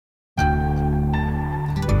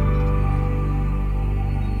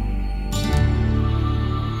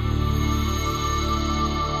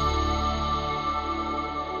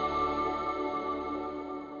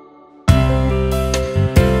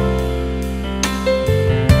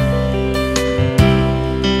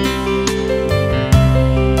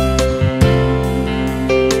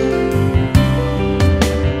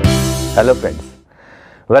Hello friends,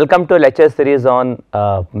 welcome to lecture series on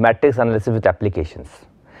matrix analysis with applications.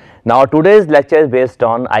 Now today's lecture is based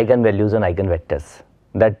on eigenvalues and eigenvectors,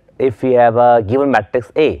 that if we have a given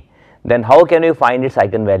matrix A, then how can we find its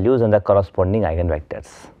eigenvalues and the corresponding eigenvectors.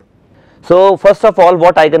 So first of all,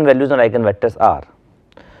 what eigenvalues and eigenvectors are?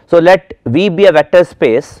 So let V be a vector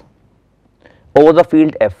space over the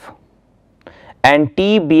field F and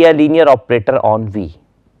T be a linear operator on V.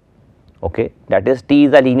 Okay, that is T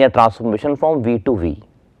is a linear transformation from V to V.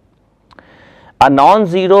 A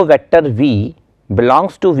non-zero vector V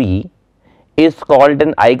belongs to V is called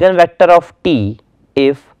an eigenvector of T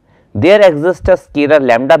if there exists a scalar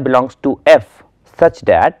lambda belongs to F such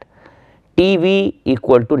that TV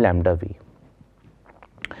equal to lambda V.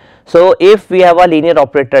 So if we have a linear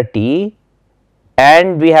operator T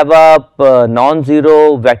and we have a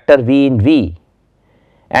non-zero vector V in V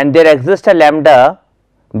and there exists a lambda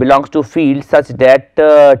belongs to field such that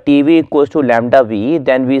TV equals to lambda V,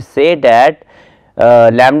 then we say that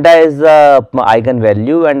lambda is the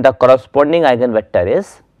eigenvalue and the corresponding eigenvector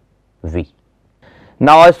is V.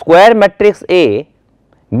 Now a square matrix A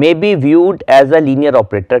may be viewed as a linear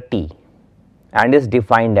operator T and is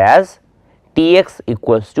defined as Tx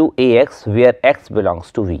equals to Ax where x belongs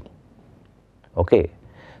to V. Okay.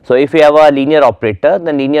 So if we have a linear operator,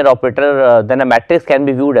 then then a matrix can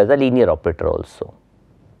be viewed as a linear operator also.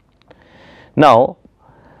 Now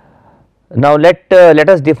let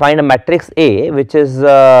us define a matrix A, which is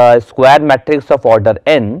a square matrix of order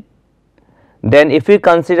n. Then if we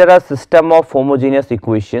consider a system of homogeneous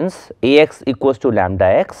equations Ax equals to lambda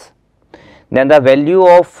x, then the value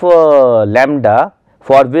of lambda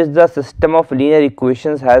for which the system of linear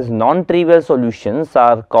equations has non-trivial solutions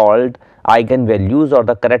are called eigenvalues or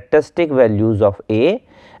the characteristic values of A,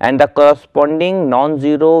 and the corresponding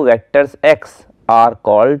non-zero vectors x are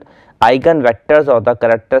called eigenvectors or the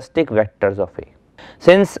characteristic vectors of A.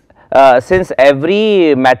 Since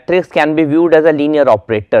every matrix can be viewed as a linear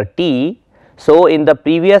operator T, so in the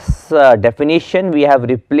previous definition we have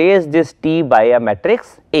replaced this T by a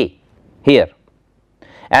matrix A here,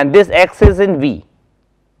 and this x is in V.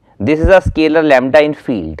 This is a scalar lambda in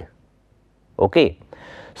field. Okay.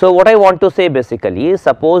 So what I want to say basically is,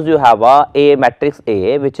 suppose you have a matrix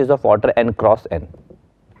A which is of order n cross n.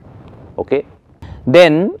 Okay.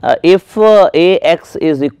 Then if Ax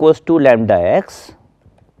is equals to lambda x,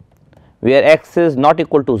 where x is not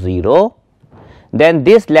equal to 0, then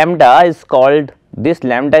this lambda is called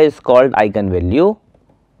eigenvalue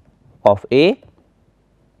of A,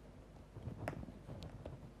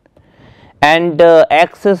 and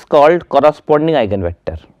x is called corresponding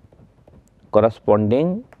eigenvector,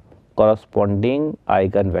 corresponding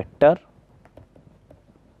eigenvector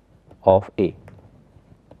of A,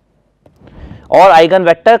 or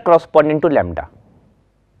eigenvector corresponding to lambda.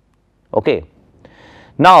 Okay.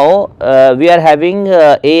 Now we are having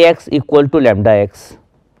Ax equal to lambda x.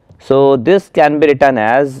 So this can be written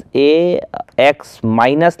as Ax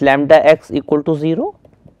minus lambda x equal to 0.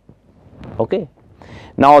 Okay.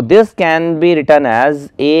 Now this can be written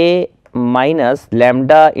as A minus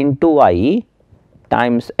lambda into I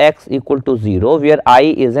times x equal to 0, where I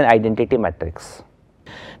is an identity matrix.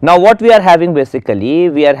 Now what we are having basically,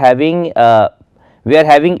 we are having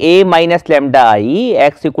A minus lambda I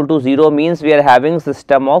x equal to 0 means we are having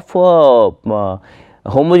system of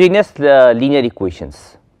homogeneous linear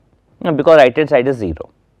equations, because right hand side is 0.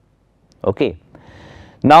 Okay.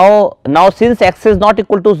 Now since x is not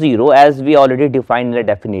equal to 0, as we already defined in the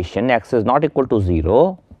definition, x is not equal to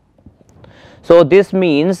 0. So this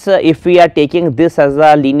means if we are taking this as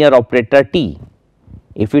a linear operator T,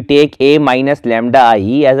 if we take A minus lambda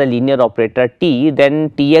I as a linear operator T, then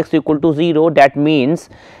Tx equal to 0, that means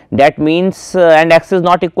and x is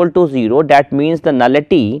not equal to 0, that means the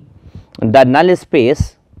nullity, the null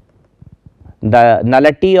space, the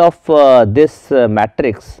nullity of this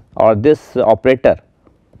matrix or this operator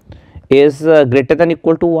is greater than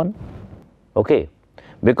equal to 1. Okay.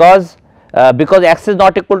 Because x is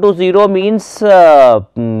not equal to 0 means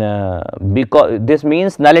because this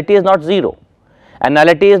means nullity is not 0, and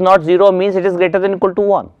nullity is not 0 means it is greater than equal to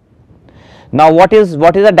 1. Now what is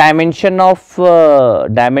the dimension of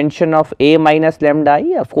A minus lambda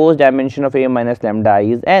I? Of course, dimension of A minus lambda I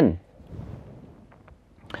is n.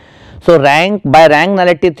 So by rank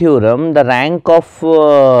nullity theorem, the rank of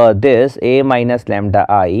this A minus lambda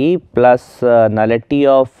I plus nullity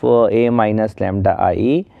of A minus lambda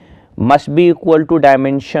I must be equal to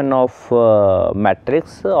dimension of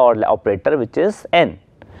matrix or operator, which is n.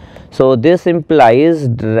 So, this implies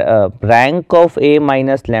rank of A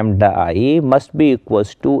minus lambda I must be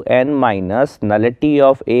equals to n minus nullity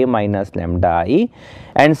of A minus lambda I,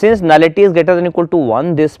 and since nullity is greater than or equal to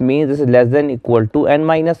 1, this means this is less than or equal to n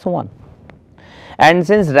minus 1. And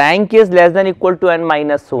since rank is less than or equal to n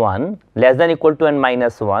minus 1, less than or equal to n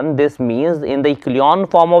minus 1, this means in the echelon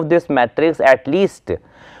form of this matrix at least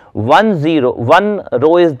one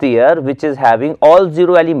row is there which is having all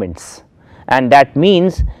 0 elements, and that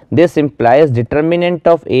means this implies determinant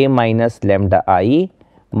of A minus lambda I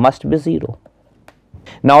must be 0.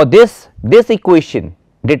 Now, this equation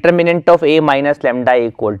determinant of A minus lambda I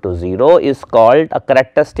equal to 0 is called a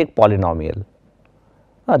characteristic polynomial.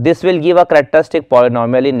 This will give a characteristic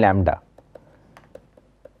polynomial in lambda,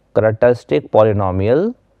 characteristic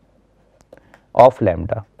polynomial of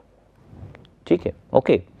lambda.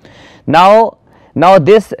 Okay. Now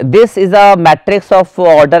this is a matrix of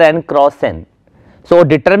order n cross n. So,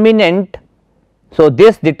 determinant, so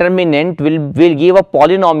this determinant will give a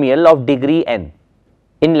polynomial of degree n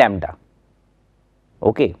in lambda.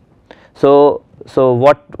 Okay. So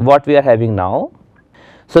what we are having now?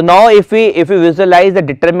 So, now if we visualize the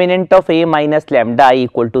determinant of A minus lambda I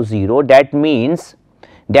equal to 0, that means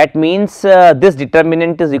this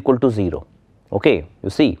determinant is equal to 0. Okay. You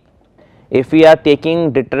see, if we are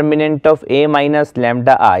taking determinant of A minus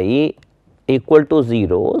lambda I equal to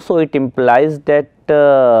 0, so it implies that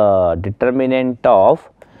determinant of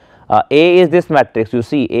A is this matrix, you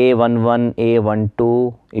see A11,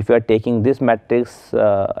 A12, if you are taking this matrix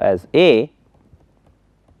as A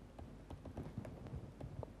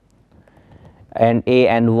and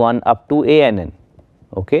an1 up to an,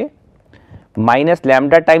 okay, minus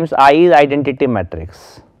lambda times I is identity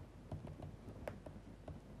matrix.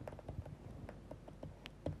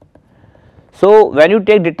 So, when you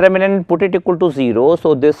take determinant put it equal to 0,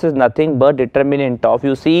 so this is nothing but determinant of,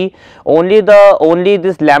 you see, only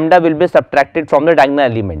this lambda will be subtracted from the diagonal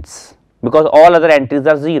elements because all other entries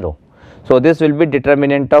are 0. So, this will be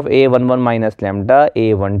determinant of A11 minus lambda,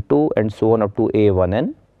 A12 and so on up to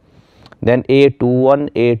A1n, then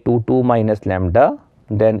A21, A22 minus lambda,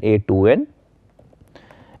 then A2n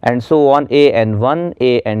and so on an1,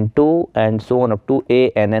 an2 and so on up to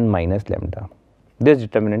ann minus lambda. This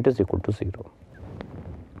determinant is equal to 0.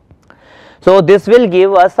 So, this will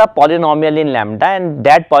give us a polynomial in lambda, and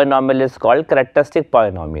that polynomial is called characteristic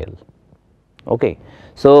polynomial. Okay.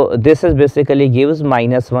 So, this is basically gives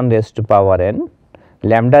minus 1 raised to power n,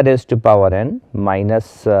 lambda raised to power n minus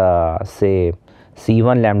say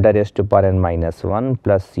C1 lambda raised to power n minus 1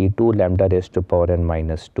 plus C2 lambda raised to power n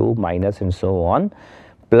minus 2 minus and so on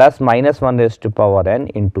plus minus 1 raised to power n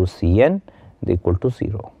into Cn is equal to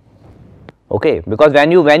 0. Okay, because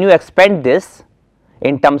when you expand this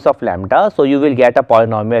in terms of lambda, so you will get a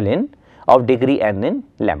polynomial of degree n in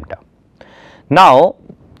lambda. Now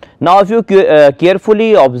if you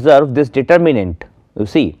carefully observe this determinant, you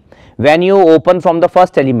see, when you open from the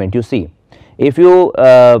first element, you see, if you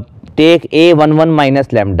take A11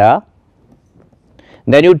 minus lambda,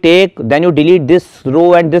 then you delete this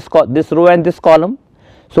row and this row and this column.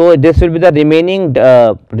 So, this will be the remaining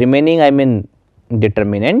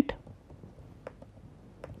determinant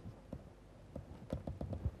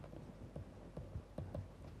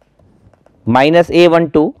minus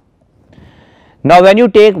A12. Now, when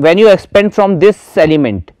you expand from this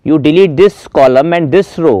element, you delete this column and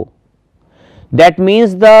this row, that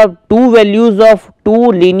means the two values of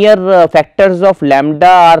two linear factors of lambda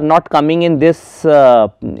are not coming in this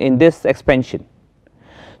expansion.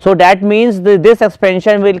 So, that means this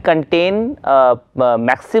expansion will contain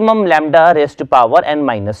maximum lambda raised to power n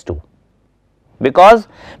minus 2, because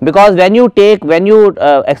when you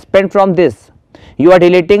expand from this, you are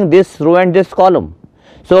deleting this row and this column.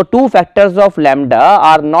 So, two factors of lambda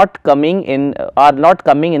are not coming in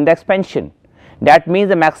the expansion. That means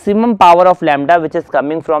the maximum power of lambda which is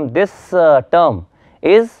coming from this term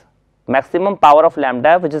is maximum power of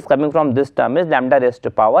lambda which is coming from this term is lambda raised to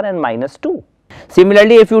power n minus 2.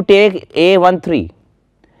 Similarly, if you take A13,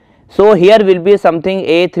 so here will be something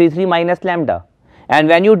A33 minus lambda, and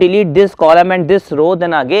when you delete this column and this row,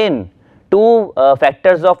 then again two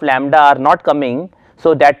factors of lambda are not coming.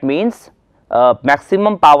 So, that means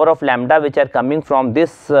maximum power of lambda which are coming from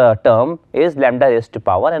this term is lambda raised to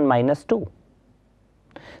power n minus 2.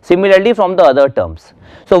 Similarly, from the other terms.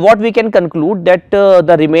 So, what we can conclude that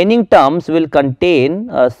the remaining terms will contain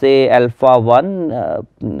say alpha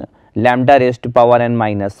 1 lambda raised to power n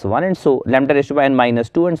minus 1 and so lambda raised to power n minus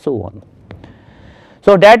 2 and so on.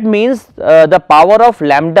 So, that means the power of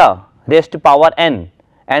lambda raised to power n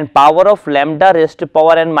and power of lambda raised to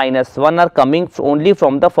power n minus 1 are coming only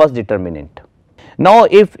from the first determinant. Now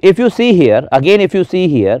if you see here, again if you see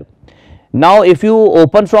here, now if you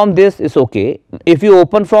open from this is okay. If you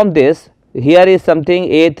open from this, here is something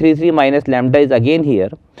A33 minus lambda is again here.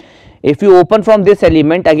 If you open from this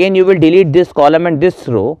element, again you will delete this column and this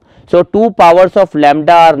row. So 2 powers of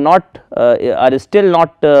lambda are not are still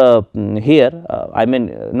not here, I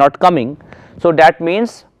mean not coming. So that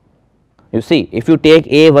means, you see, if you take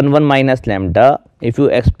A11 minus lambda, if you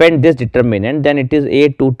expand this determinant, then it is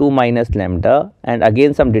A22 minus lambda and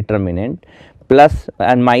again some determinant plus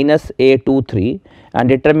and minus A23 and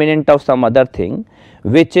determinant of some other thing,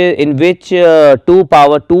 which in which 2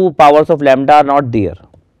 powers of lambda are not there.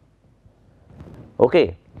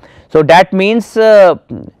 Okay. So that means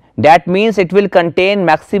it will contain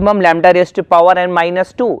maximum lambda raised to power n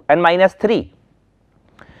minus 2 and minus 3,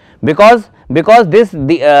 because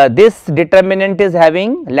this determinant is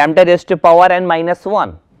having lambda raised to power n minus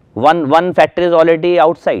 1, one factor is already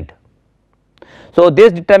outside. So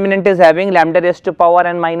this determinant is having lambda raised to power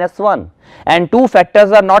n minus 1 and 2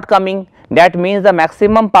 factors are not coming. That means the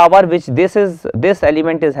maximum power which this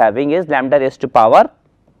element is having is lambda raised to power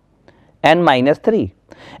n minus 3,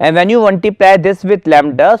 and when you multiply this with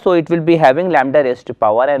lambda, so it will be having lambda raised to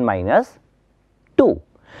power n minus 2.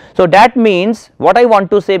 So that means what I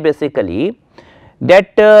want to say basically,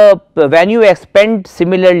 that when you expand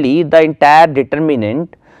similarly the entire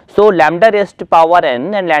determinant, so lambda raised to power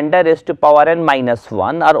n and lambda raised to power n minus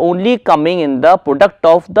 1 are only coming in the product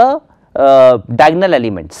of the diagonal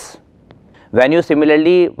elements. When you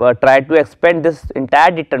similarly try to expand this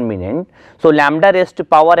entire determinant, so lambda raised to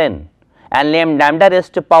power n and lambda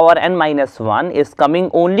raised to power n minus 1 is coming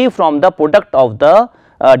only from the product of the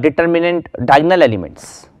determinant diagonal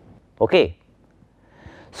elements. Okay.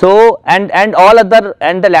 So and all other,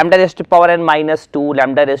 and the lambda raised to power n minus 2,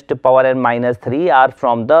 lambda raised to power n minus 3 are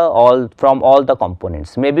from the all the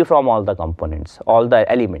components, maybe from all the components, all the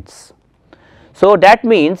elements. So that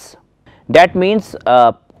means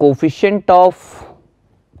coefficient of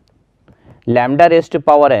lambda raised to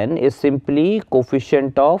power n is simply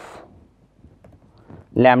coefficient of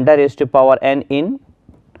lambda raised to power n in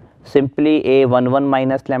simply A11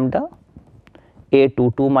 minus lambda,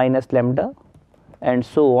 A22 minus lambda and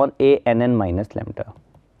so on ANN minus lambda,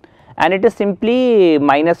 and it is simply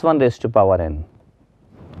minus 1 raised to power n.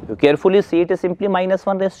 You carefully see, it is simply minus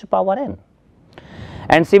 1 raised to power n.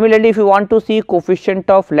 And similarly, if you want to see coefficient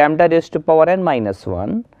of lambda raised to power n minus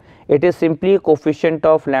 1, it is simply coefficient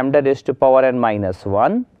of lambda raised to power n minus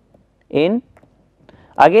 1 in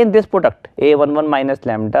again this product A11 minus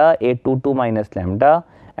lambda, A22 minus lambda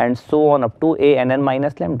and so on up to ANN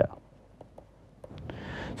minus lambda.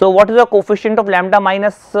 So what is the coefficient of lambda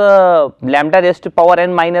minus lambda raised to power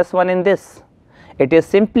n minus 1 in this? It is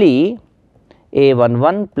simply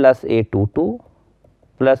A11 plus A22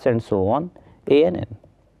 plus and so on ANN.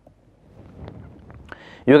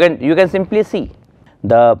 You can simply see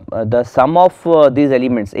the sum of these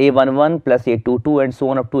elements A11 plus A22 and so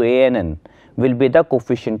on up to ANN will be the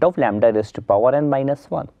coefficient of lambda raised to power n minus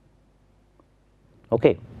 1.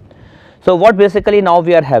 Okay. So what basically now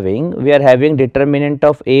we are having determinant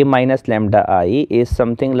of A minus lambda I is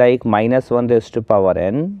something like minus 1 raised to power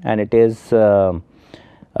n, and it is lambda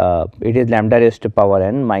raised to power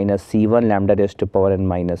n minus C1 lambda raised to power n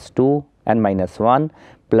minus 2 and minus 1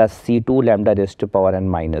 plus C2 lambda raised to power n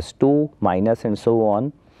minus 2 minus and so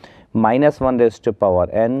on minus 1 raised to power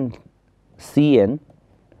n Cn.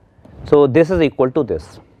 So this is equal to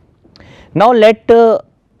this. Now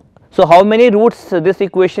so how many roots this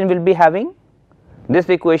equation will be having? This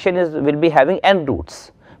equation will be having n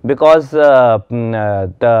roots, because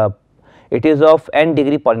it is of n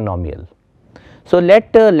degree polynomial. So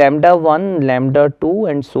let lambda 1, lambda 2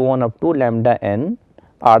 and so on up to lambda n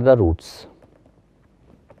are the roots,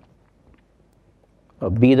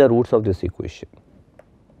 be the roots of this equation.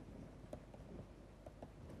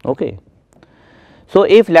 Okay. So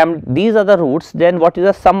if these are the roots, then what is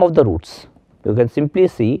the sum of the roots? You can simply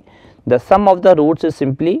see the sum of the roots is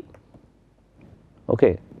simply,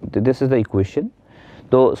 okay, this is the equation.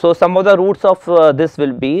 So sum of the roots of this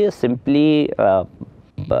will be simply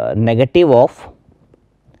negative of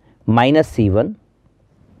minus C1,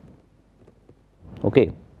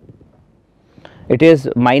 okay, it is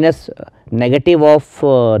minus negative of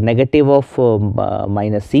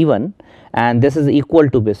minus C1, and this is equal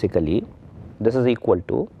to basically, this is equal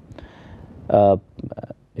to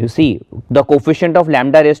you see the coefficient of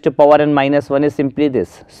lambda raised to power n minus 1 is simply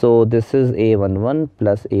this. So this is A11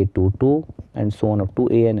 plus A22 and so on up to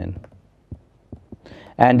ANN,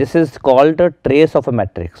 and this is called a trace of a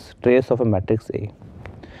matrix, A.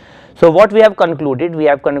 So what we have concluded? We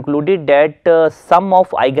have concluded that sum of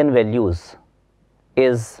eigenvalues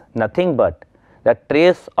is nothing but the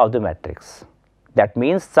trace of the matrix, that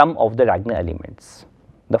means sum of the diagonal elements,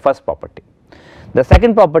 the first property. The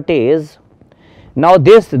second property is, now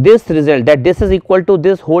this result, that this is equal to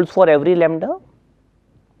this, holds for every lambda,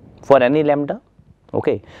 for any lambda.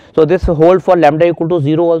 Okay. So, this holds for lambda equal to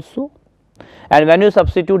 0 also, and when you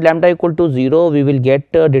substitute lambda equal to 0, we will get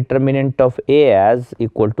a determinant of A as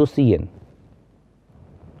equal to Cn,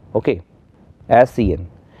 okay, as Cn.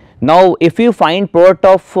 Now, if you find product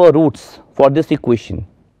of roots for this equation,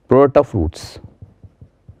 product of roots.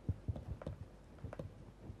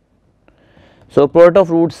 So, product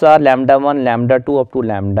of roots are lambda 1, lambda 2 up to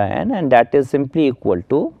lambda n, and that is simply equal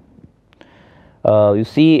to, you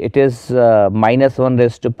see it is minus 1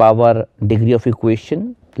 raised to power degree of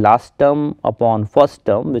equation, last term upon first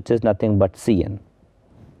term, which is nothing but Cn,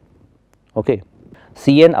 okay,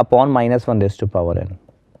 Cn upon minus 1 raised to power n,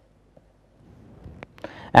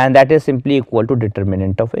 and that is simply equal to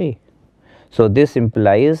determinant of A. So, this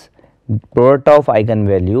implies product of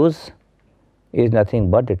eigenvalues is nothing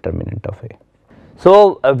but determinant of A.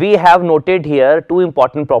 So, we have noted here two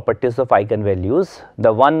important properties of eigenvalues.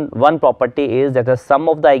 The one property is that the sum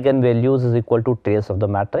of the eigenvalues is equal to trace of the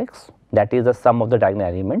matrix, that is the sum of the diagonal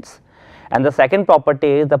elements, and the second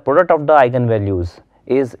property is the product of the eigenvalues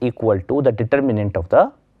is equal to the determinant of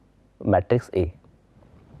the matrix A.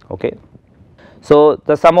 Okay. So,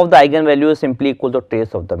 the sum of the eigenvalues is simply equal to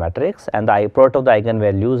trace of the matrix, and the product of the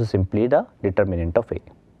eigenvalues is simply the determinant of A.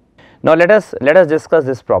 Now, let us discuss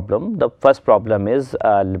this problem. The first problem is,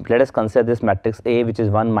 let us consider this matrix A, which is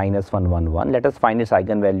 1 minus 1 1 1. Let us find its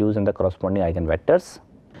eigenvalues and the corresponding eigenvectors.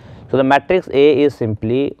 So, the matrix A is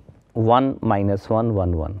simply 1 minus 1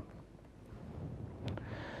 1 1.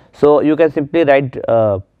 So, you can simply write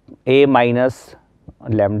A minus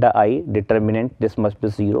lambda I, determinant, this must be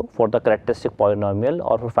 0 for the characteristic polynomial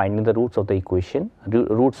or for finding the roots of the equation,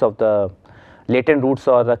 roots of the latent roots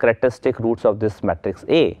or the characteristic roots of this matrix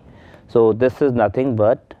A. So, this is nothing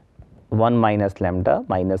but 1 minus lambda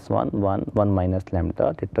minus 1 1 1 minus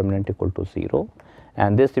lambda, determinant equal to 0,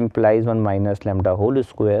 and this implies 1 minus lambda whole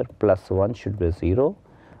square plus 1 should be 0,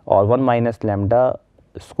 or 1 minus lambda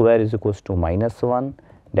square is equals to minus 1,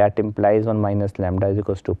 that implies 1 minus lambda is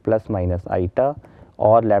equals to plus minus iota,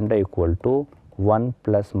 or lambda equal to 1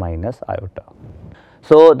 plus minus iota.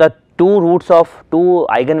 So, the two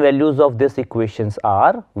eigenvalues of this equations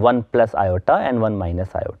are 1 plus iota and 1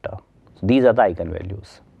 minus iota. So, these are the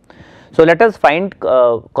eigenvalues. So, let us find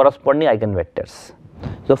corresponding eigenvectors.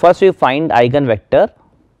 So, first we find eigenvector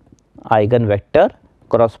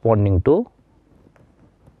corresponding to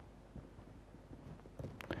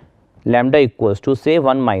lambda equals to say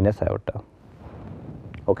 1 minus iota.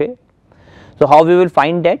 Okay. So, how we will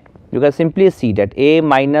find that? You can simply see that A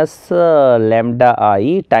minus lambda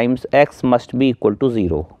I times x must be equal to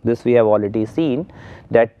 0. This we have already seen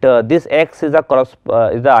that this x is the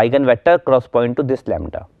eigenvector corresponding to this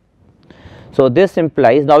lambda. So, this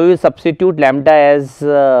implies, now we will substitute lambda as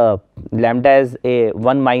a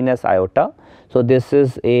 1 minus iota. So, this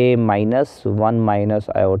is A minus 1 minus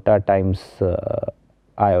iota times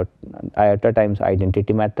iota times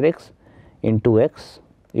identity matrix into x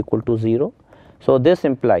equal to 0. So, this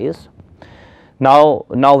implies, now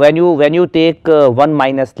when you take 1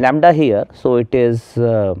 minus lambda here, so it is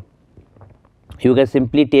you can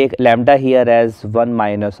simply take lambda here as 1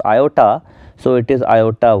 minus iota. So, it is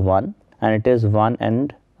iota 1 and it is 1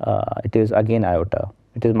 and it is again iota,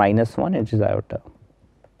 it is minus 1, it is iota,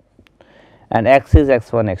 and x is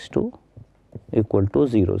x1 x2 equal to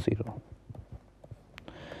 0 0.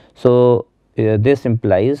 So, this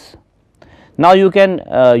implies, now you can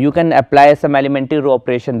apply some elementary row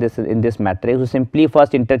operation in this matrix. So, simply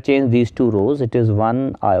first interchange these two rows, it is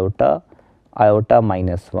 1 iota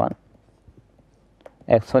minus 1,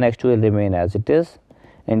 x1 x2 will remain as it is,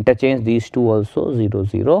 interchange these two also 0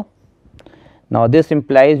 0. Now, this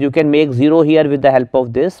implies you can make 0 here with the help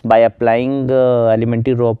of this by applying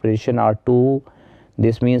elementary row operation R2,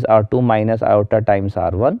 this means R2 minus iota times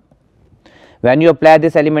R1. When you apply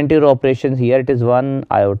this elementary row operations here, it is 1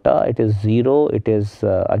 iota, it is 0, it is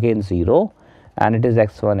again 0, and it is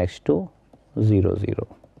x1 x2 0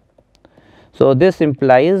 0. So, this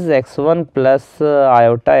implies x1 plus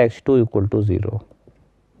iota x2 equal to 0.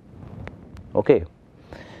 Okay.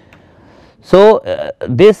 So,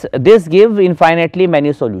 this gives infinitely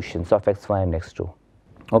many solutions of x1 and x2.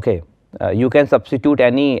 Okay. You can substitute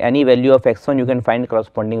any value of x1, you can find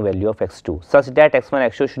corresponding value of x2 such that x1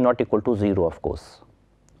 x2 should not equal to 0, of course.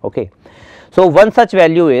 Okay. So, one such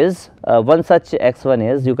value is one such x1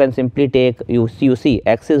 is, you can simply take, you see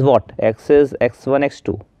x is what, x is x1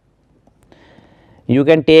 x2. you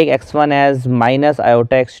can take x1 as minus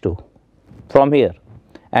iota x2 from here,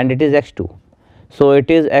 and it is x2. So,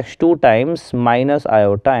 it is x2 times minus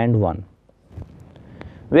iota and 1,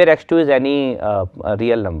 where x2 is any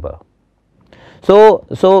real number. So,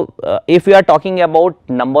 if we are talking about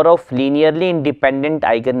number of linearly independent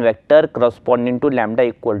eigenvector corresponding to lambda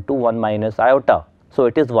equal to 1 minus iota, so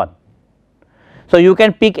it is 1. So, you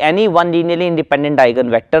can pick any one linearly independent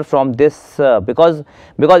eigenvector from this because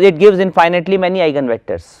it gives infinitely many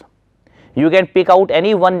eigenvectors. You can pick out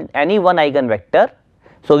any one eigenvector.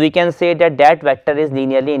 So, we can say that that vector is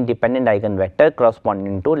linearly independent eigenvector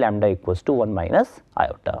corresponding to lambda equals to 1 minus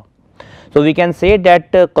iota. So, we can say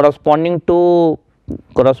that corresponding to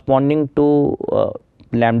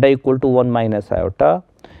lambda equal to 1 minus iota,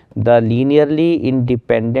 the linearly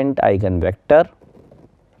independent eigenvector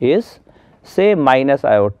is say minus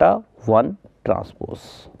iota 1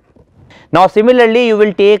 transpose. Now, similarly, you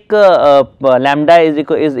will take lambda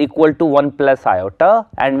is equal to 1 plus iota,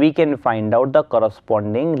 and we can find out the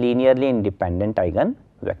corresponding linearly independent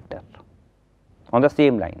eigenvector on the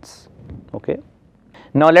same lines. Okay.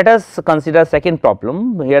 Now, let us consider second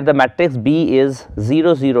problem. Here the matrix B is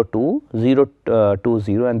 0 0 2 0 2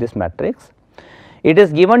 0, and this matrix, it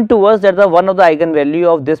is given to us that the one of the eigenvalue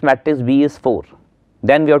of this matrix B is 4.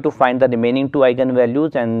 Then we have to find the remaining two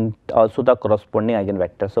eigenvalues and also the corresponding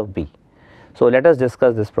eigenvectors of B. So, let us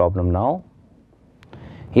discuss this problem now.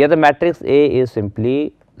 Here the matrix A is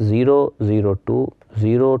simply 0 0 2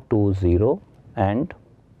 0 2 0 and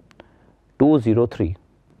 2 0 3.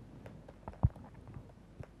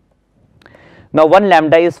 Now, one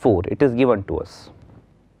lambda is 4, it is given to us,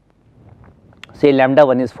 say lambda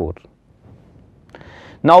 1 is 4.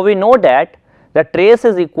 Now, we know that the trace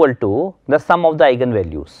is equal to the sum of the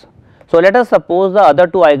eigenvalues. So, let us suppose the other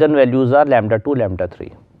two eigenvalues are lambda 2, lambda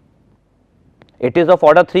 3. It is of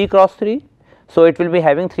order 3 cross 3, so it will be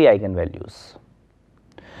having 3 eigenvalues.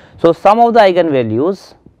 So, sum of the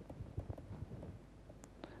eigenvalues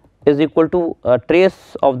is equal to a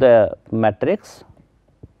trace of the matrix,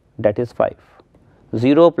 that is 5,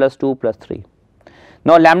 0 plus 2 plus 3.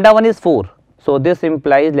 Now, lambda 1 is 4. So, this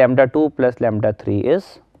implies lambda 2 plus lambda 3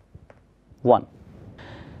 is 1.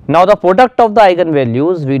 Now, the product of the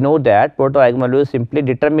eigenvalues, we know that product of eigenvalues is simply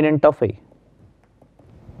determinant of A.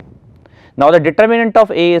 Now, the determinant of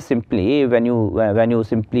A is simply when you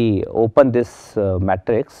simply open this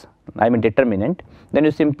matrix, I mean determinant, then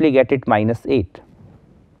you simply get it minus 8.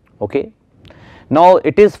 Okay. Now,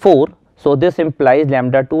 it is 4. So, this implies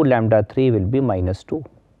lambda 2, lambda 3 will be minus 2.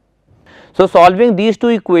 So, solving these two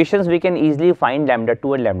equations, we can easily find lambda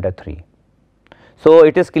 2 and lambda 3. So,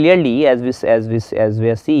 it is clearly as we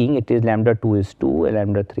are seeing, it is lambda 2 is 2 and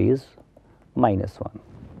lambda 3 is minus 1.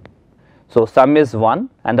 So, sum is 1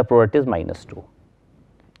 and the product is minus 2.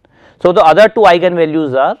 So, the other two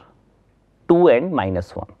eigenvalues are 2 and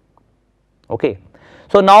minus 1. Okay.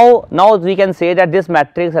 So, now we can say that this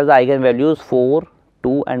matrix has eigenvalues 4,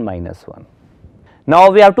 2 and minus 1. Now,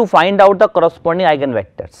 we have to find out the corresponding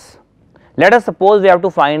eigenvectors. Let us suppose we have to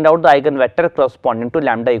find out the eigenvector corresponding to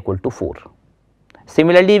lambda equal to 4.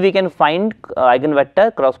 Similarly, we can find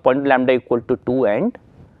eigenvector corresponding to lambda equal to 2 and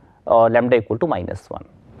lambda equal to minus 1.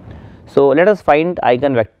 So, let us find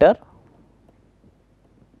eigenvector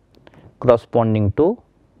corresponding to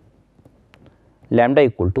lambda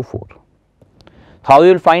equal to 4. How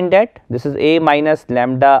you will find that? This is A minus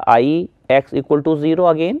lambda I x equal to 0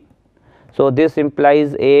 again. So, this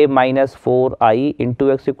implies A minus 4 I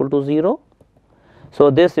into x equal to 0. So,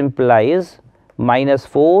 this implies minus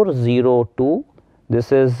 4 0 2,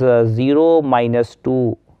 this is 0 minus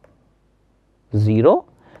 2 0,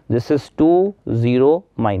 this is 2 0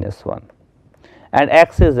 minus 1, and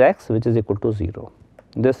x is x which is equal to 0.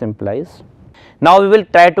 This implies, now we will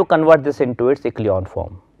try to convert this into its echelon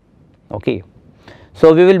form. Okay.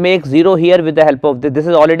 So, we will make 0 here with the help of this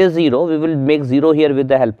is already 0, we will make 0 here with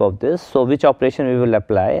the help of this. So, which operation we will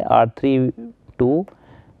apply? R3 to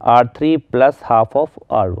R3 plus half of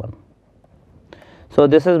R1. So,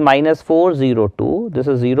 this is minus 4 0 2, this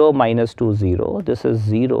is 0 minus 2 0, this is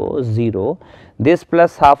 0 0, this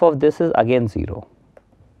plus half of this is again 0.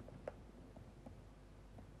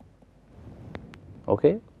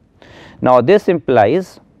 Okay. Now, this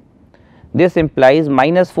implies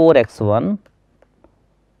minus 4 x1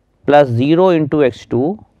 plus 0 into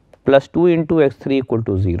x2 plus 2 into x3 equal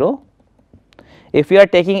to 0. If you are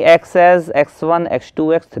taking x as x1,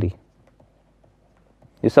 x2, x3,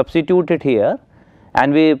 you substitute it here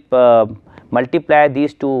and we multiply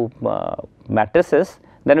these two matrices,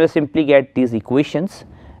 then we simply get these equations,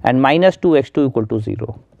 and minus 2 x2 equal to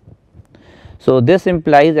 0. So, this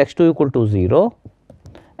implies x2 equal to 0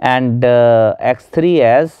 and x3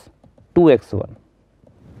 as 2x1.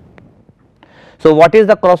 So, what is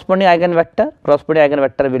the corresponding eigenvector? Corresponding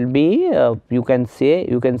eigenvector will be you can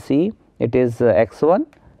see it is x1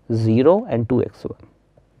 0 and 2x1.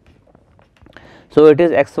 So, it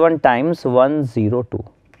is x1 times 1 0 2.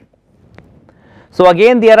 So,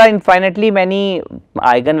 again there are infinitely many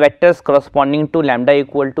eigenvectors corresponding to lambda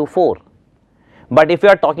equal to 4, but if you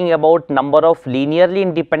are talking about number of linearly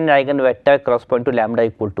independent eigenvector corresponding to lambda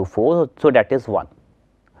equal to 4, so that is 1.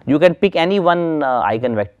 You can pick any one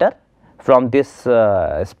eigenvector from this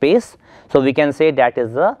space. So, we can say that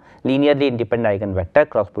is the linearly independent eigenvector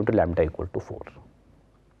corresponding to lambda equal to 4.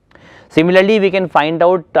 Similarly, we can find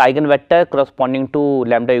out eigenvector corresponding to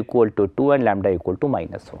lambda equal to 2 and lambda equal to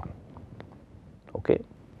minus 1. Okay.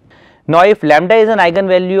 Now, if lambda is an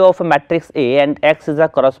eigenvalue of a matrix A and x is a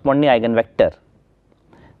corresponding eigenvector,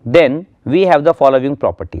 then we have the following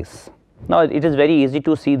properties. Now, it is very easy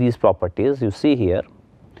to see these properties. You see here,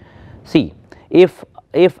 see if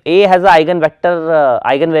A has a eigenvector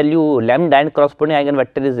eigenvalue lambda and corresponding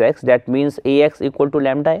eigenvector is x, that means Ax equal to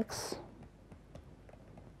lambda x.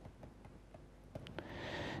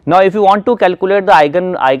 Now, if you want to calculate the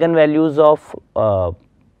eigenvalues of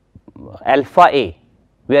alpha A,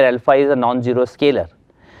 where alpha is a non-zero scalar,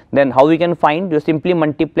 then how we can find? You simply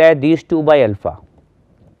multiply these two by alpha,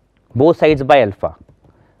 both sides by alpha.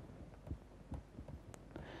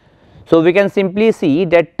 So, we can simply see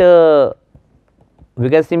that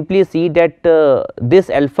this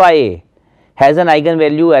alpha A has an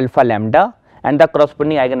eigenvalue alpha lambda and the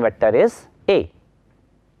corresponding eigenvector is A,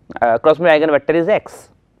 corresponding eigenvector is x.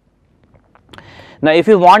 Now, if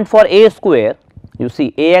you want for A square, you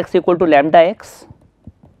see Ax equal to lambda x,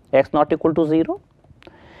 x not equal to 0.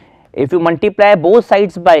 If you multiply both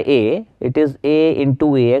sides by A, it is A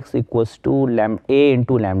into Ax equals to A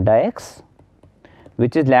into lambda x,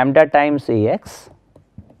 which is lambda times Ax,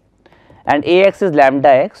 and Ax is lambda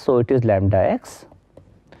x, so it is lambda x.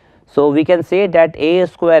 So, we can say that A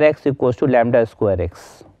square x equals to lambda square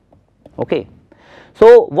x. Okay.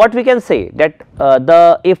 So, what we can say that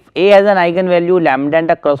if A has an eigenvalue lambda and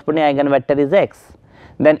the corresponding eigenvector is x,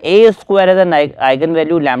 then A square has an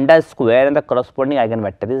eigenvalue lambda square and the corresponding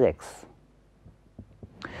eigenvector is x.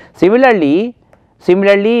 Similarly,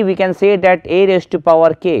 we can say that A raised to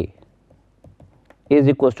power k is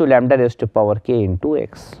equals to lambda raised to power k into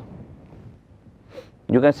x.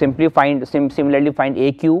 You can simply similarly find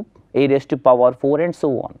A cube, A raised to power 4 and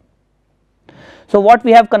so on. So, what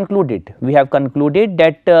we have concluded? We have concluded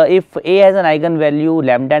that if A has an eigenvalue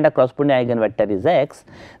lambda and a corresponding eigenvector is x,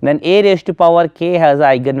 then A raised to power k has an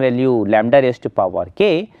eigenvalue lambda raised to power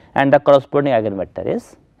k and the corresponding eigenvector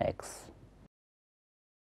is x.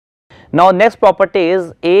 Now, next property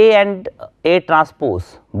is A and A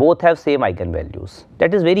transpose both have same eigenvalues.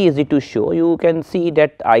 That is very easy to show. You can see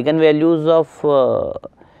that eigenvalues of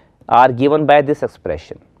are given by this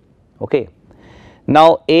expression. Okay.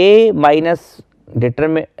 Now, A minus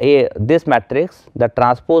this matrix, the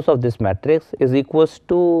transpose of this matrix is equals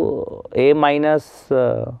to A minus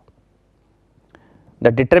the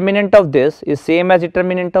determinant of this is same as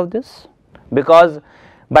determinant of this, because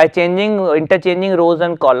by interchanging rows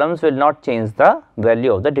and columns will not change the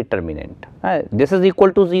value of the determinant. This is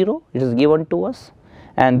equal to 0, it is given to us,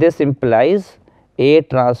 and this implies A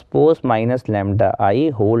transpose minus lambda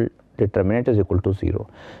I whole determinant is equal to 0.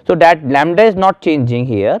 So, that lambda is not changing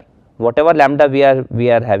here, whatever lambda we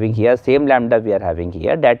are having here, same lambda we are having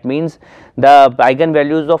here, that means the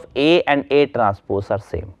eigenvalues of A and A transpose are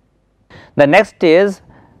same. The next is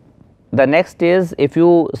if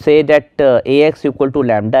you say that Ax equal to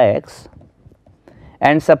lambda x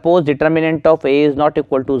and suppose determinant of A is not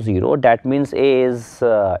equal to 0, that means A is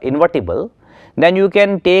invertible, then you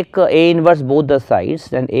can take A inverse both the sides,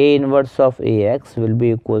 then A inverse of Ax will be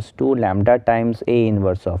equals to lambda times A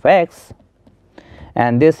inverse of x,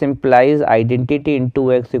 and this implies identity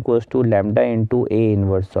into x equals to lambda into A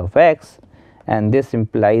inverse of x, and this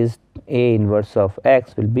implies A inverse of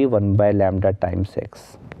x will be 1 by lambda times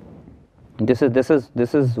x. This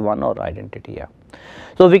is one or identity. Yeah.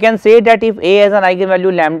 So, we can say that if A has an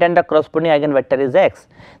eigenvalue lambda and the corresponding eigenvector is x,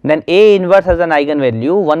 then A inverse has an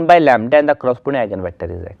eigenvalue 1 by lambda and the corresponding eigenvector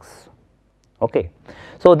is x. Okay.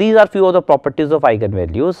 So, these are few of the properties of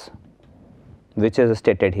eigenvalues which is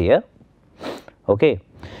stated here. Okay.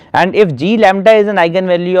 And if G lambda is an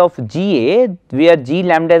eigenvalue of Ga, where G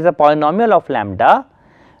lambda is a polynomial of lambda,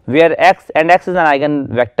 where x is an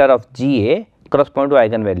eigenvector of Ga corresponding to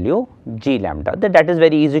eigenvalue G lambda, that is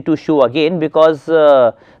very easy to show again, because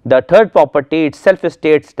the third property itself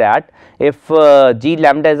states that if G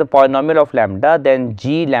lambda is a polynomial of lambda, then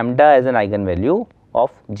G lambda is an eigenvalue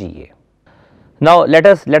of GA. Now let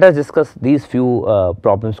us discuss these few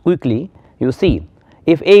problems quickly. You see,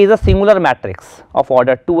 if A is a singular matrix of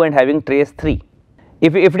order 2 and having trace 3,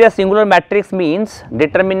 if it is a singular matrix means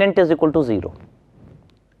determinant is equal to 0.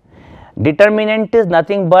 Determinant is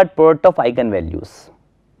nothing but product of eigenvalues.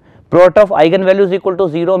 Product of eigenvalues equal to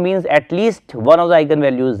 0 means at least one of the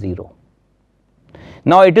eigenvalues is 0.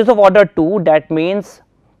 Now it is of order 2, that means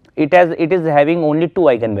it is having only 2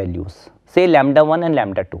 eigenvalues, say lambda 1 and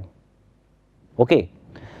lambda 2. Okay.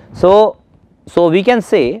 So we can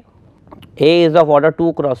say A is of order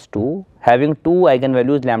 2 cross 2 having 2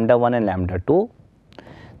 eigenvalues lambda 1 and lambda 2,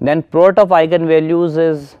 then product of eigenvalues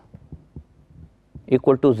is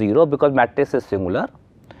equal to 0 because matrix is singular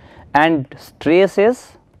and trace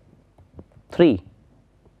is 3,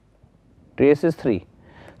 trace is 3.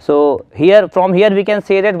 So here from here we can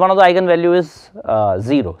say that one of the eigenvalue is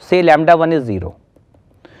 0, say lambda 1 is 0.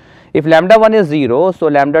 If lambda 1 is 0, so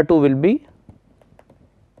lambda 2 will be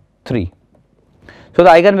 3. So the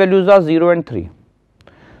eigenvalues are 0 and 3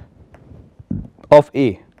 of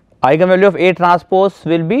A. Eigenvalue of A transpose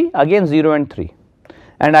will be again 0 and 3,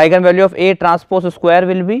 and eigenvalue of A transpose square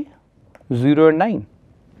will be 0 and 9.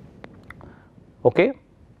 Okay.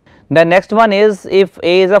 The next one is if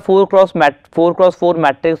A is a 4 cross 4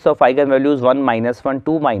 matrix of eigenvalues 1 minus 1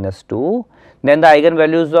 2 minus 2, then the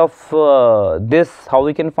eigenvalues of this how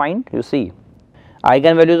we can find? You see,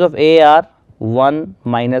 eigenvalues of A are 1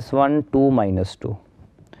 minus 1 2 minus 2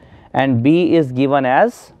 and B is given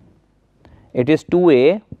as it is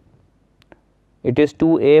 2A, it is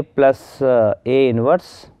 2A plus A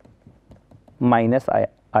inverse minus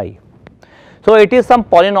I. So it is some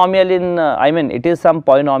polynomial in it is some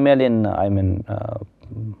polynomial in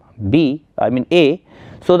B, A.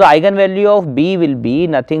 So the eigenvalue of B will be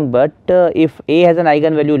nothing but if A has an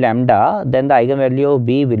eigenvalue lambda, then the eigenvalue of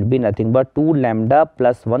B will be nothing but 2 lambda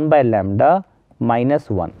plus 1 by lambda minus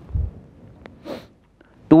 1.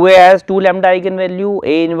 2A has 2 lambda eigenvalue,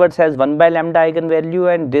 A inverse has 1 by lambda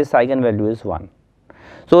eigenvalue, and this eigenvalue is 1.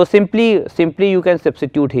 So simply you can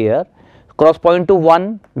substitute here. Corresponding to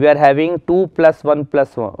 1, we are having 2 plus 1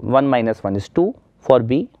 minus 1 is 2 for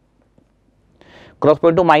B.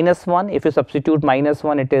 Corresponding to minus 1, if you substitute minus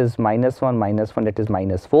 1, it is minus 1 minus 1, that is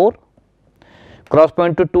minus 4.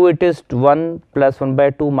 Corresponding to 2, it is 1 plus 1 by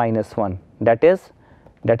 2 minus 1, that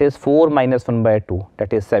is 4 minus 1 by 2,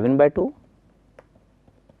 that is 7 by 2.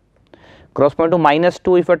 Corresponding to minus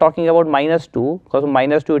 2, if you are talking about minus 2, because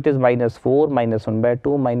minus 2 it is minus 4 minus 1 by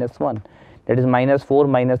 2 minus 1, that is minus 4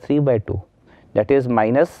 minus 3 by 2, that is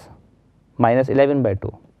minus 11 by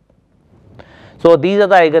 2. So these are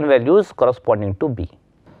the eigenvalues corresponding to B.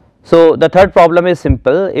 So the third problem is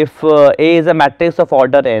simple. If A is a matrix of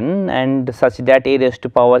order n and such that A raised to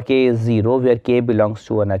power k is 0, where k belongs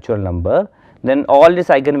to a natural number, then all these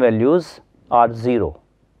eigenvalues are 0.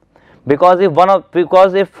 Because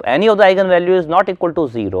if any of the eigenvalue is not equal to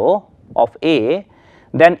 0 of A,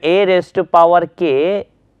 then A raised to power k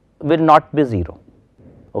will not be 0.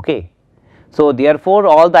 Okay. So therefore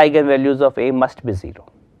all the eigenvalues of A must be 0.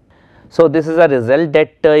 So this is a result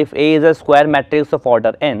that if A is a square matrix of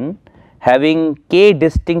order n having k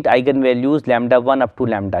distinct eigenvalues lambda 1 up to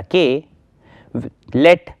lambda k,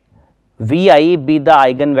 let Vi be the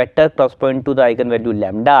eigenvector corresponding to the eigenvalue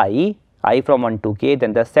lambda I from 1 to k,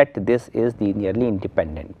 then the set this is linearly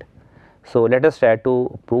independent. So let us try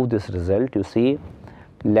to prove this result. You see,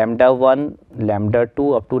 lambda 1, lambda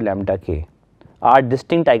 2 up to lambda k are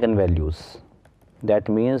distinct eigenvalues. That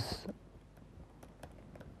means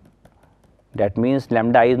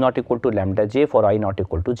lambda I is not equal to lambda j for I not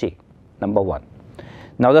equal to j, number 1.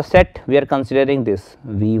 Now the set we are considering this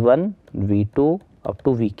V1, V2 up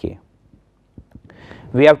to Vk.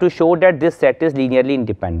 We have to show that this set is linearly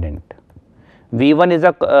independent. V1 is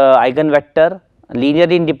a eigenvector,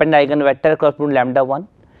 linearly independent eigenvector corresponding to lambda 1.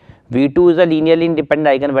 V2 is a linearly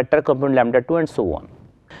independent eigenvector corresponding to lambda 2 and so on.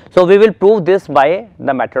 So we will prove this by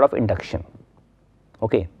the method of induction.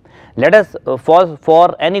 Okay. Let us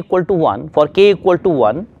for n equal to 1, for k equal to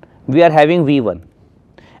 1, we are having V1,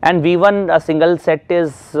 and V1 a single set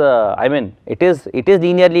is it is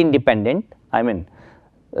linearly independent.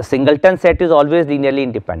 A singleton set is always linearly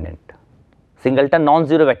independent. Singleton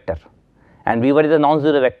non-zero vector, and V1 is a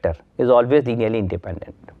non-zero vector, is always linearly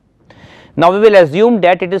independent. Now we will assume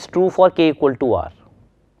that it is true for k equal to r.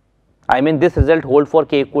 This result hold for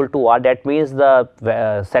k equal to r, that means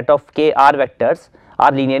the set of k r vectors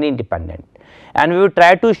are linearly independent, and we will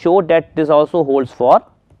try to show that this also holds for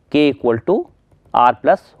k equal to r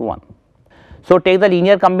plus 1. So take the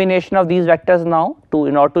linear combination of these vectors now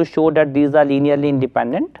in order to show that these are linearly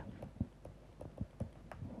independent.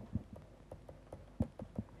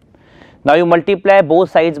 Now you multiply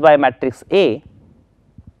both sides by matrix A.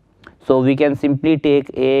 So we can simply take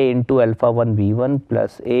A into alpha 1 V1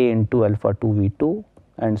 plus A into alpha 2 V2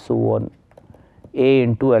 and so on, A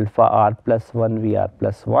into alpha R plus 1 VR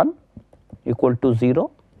plus 1 equal to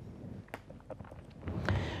 0.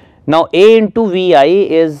 Now A into Vi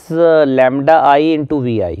is lambda I into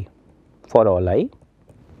Vi for all I,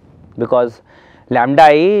 because lambda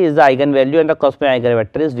I is the eigenvalue and the corresponding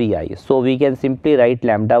eigenvector is Vi. So we can simply write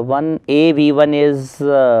lambda 1, A V1 is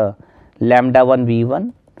lambda 1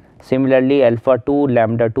 V1. Similarly, alpha 2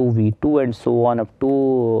 lambda 2 V2 and so on up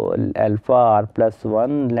to alpha R plus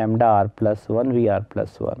 1 lambda R plus 1 VR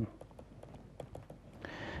plus 1.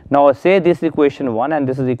 Now say this equation 1 and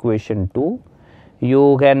this is equation 2.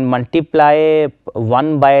 You can multiply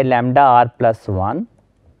 1 by lambda R plus 1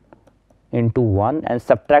 into 1 and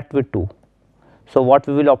subtract with 2. So what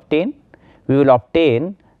we will obtain? We will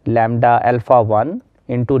obtain lambda alpha 1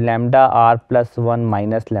 into lambda R plus 1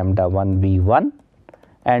 minus lambda 1 V1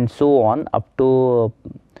 and so on up to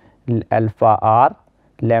alpha R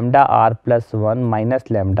lambda R plus 1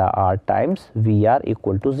 minus lambda R times VR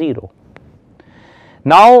equal to 0.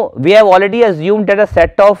 Now we have already assumed that a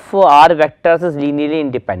set of R vectors is linearly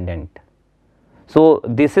independent. So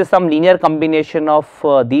this is some linear combination of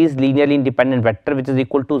these linearly independent vector which is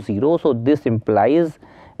equal to 0. So this implies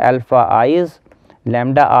alpha I is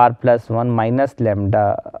lambda R plus 1 minus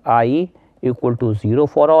lambda I equal to 0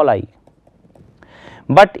 for all I.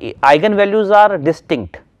 But eigenvalues are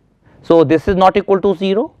distinct. So this is not equal to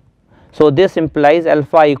 0. So this implies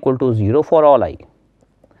alpha I equal to 0 for all I.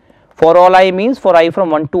 For all I means for I from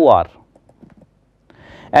 1 to R.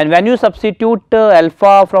 And when you substitute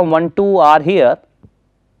alpha from 1 to R here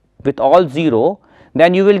with all 0,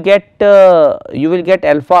 then you will get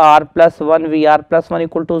alpha R plus 1 VR plus 1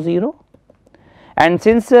 equal to 0. And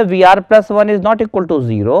since VR plus 1 is not equal to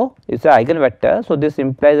 0, it is an eigenvector. So this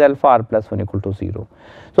implies alpha R plus 1 equal to 0.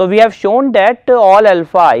 So we have shown that all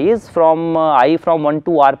alpha i's from I from 1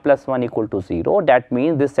 to R plus 1 equal to 0. That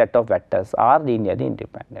means this set of vectors are linearly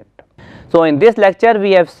independent. So in this lecture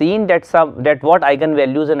we have seen that what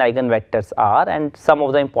eigenvalues and eigenvectors are and some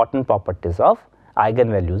of the important properties of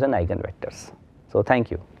eigenvalues and eigenvectors. So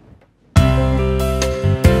thank you.